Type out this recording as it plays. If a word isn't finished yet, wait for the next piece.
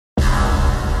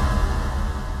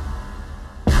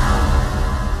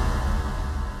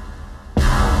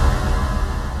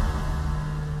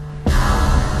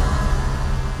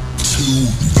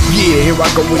I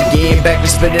go again, back to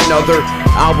spit another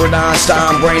Albert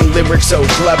Einstein brain lyrics so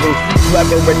clever.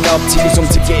 Clever enough to use them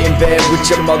to get in bed with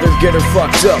your mother, get her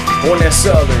fucked up on that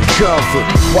southern comfort.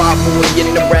 Wild boy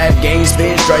in the rap game,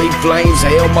 spin straight flames.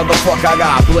 Hell motherfucker, I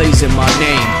got blaze in my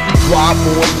name. Wild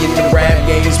boy in the rap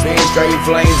game, spin straight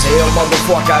flames. Hell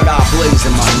motherfucker, I got blaze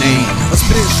in my name. I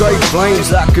spit straight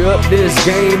flames, lock up this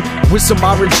game with some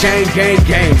orange chain,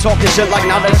 gang. Talking shit like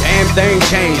not a damn thing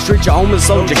changed. Treat your homeless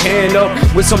soldier can up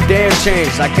with some damn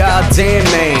change. Like goddamn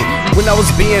man, when I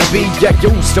was B&B, yeah,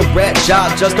 used to rap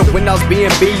job just to when I was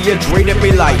B&B, you treated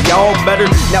me like y'all better.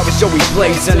 Now it's your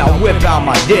replace and I whip out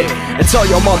my dick and tell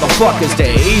your motherfuckers to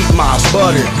eat my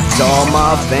butter. To all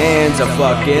my fans, I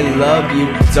fucking love you.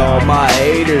 To all my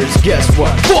haters, guess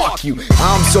what? Fuck you.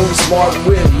 I'm so smart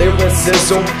with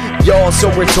lyricism, y'all so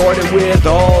retarded with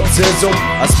autism.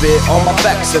 I spit on my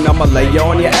facts and I'ma lay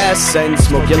on your ass and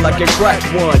smoke you like a crack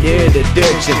one-hit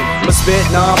addiction. I'ma spit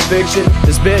non-fiction,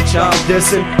 this bitch I'm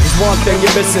dissing. There's one thing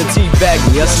you're missing,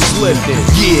 teabagging, yes it's lifting.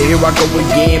 Yeah, here I go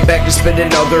again, back to spit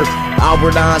another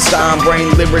Albert Einstein brain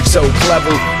lyrics so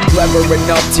clever. Clever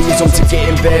enough to use them to get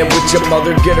in bed with your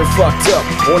mother, get her fucked up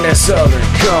on that southern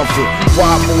comfort.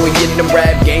 Wild boy in the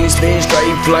rap game, spin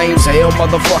straight flames. Hell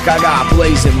motherfucker, I got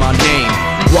blaze in my name.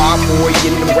 Wild boy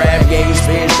in the rap game,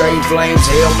 spin straight flames.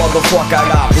 Hell motherfucker, I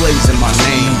got blaze in my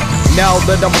name. Now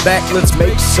that I'm back, let's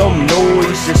make some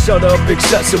noise. Just shut up,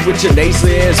 excessive with your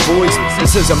nasally ass voice.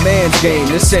 This is a man's game,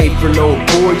 this ain't for no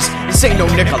boys. This ain't no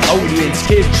Nickelodeon's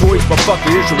kid choice, but fuck,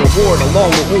 here's your reward, a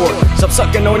long reward. Stop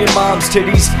sucking on your mom's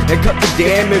titties and cut the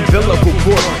damn umbilical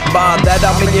cord. By that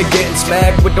I mean you're getting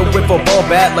smacked with the wiffle ball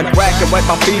bat like crack and wipe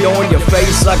my feet on your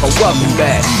face like a welcome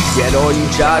mat. Get all you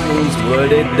joggers, what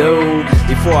it do?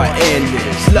 Before I end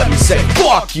this, let me say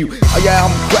fuck you. Oh yeah,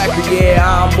 I'm a cracker, yeah,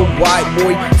 I'm a white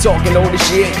boy. Talking all the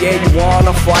shit, yeah, you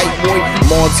wanna fight, boy.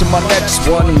 I'm on to my next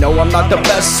one. No, I'm not the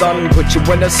best son. Put you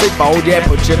in a sick mode, yeah,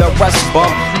 put you to rest bum.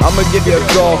 I'ma give you a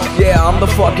call, yeah, I'm the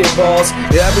fucking boss.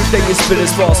 Yeah, everything you spit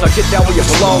is false. Now get down where you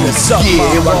belong and suck my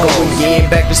balls. Here I go again,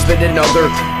 back to spit another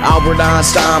Albert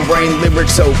Einstein brain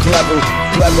lyrics so clever.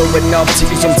 Clever enough to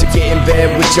use them to get in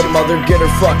bed with your mother, get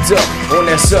her fucked up on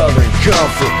that southern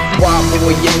comfort. Wild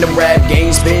boy in the rap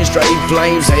game, spin straight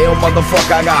flames. Hell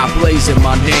motherfucker, I got blaze in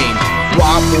my name.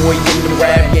 Wild boy in the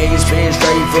rap game, spin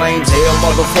straight flames. Hell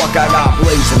motherfucker, I got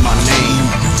blaze in my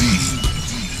name.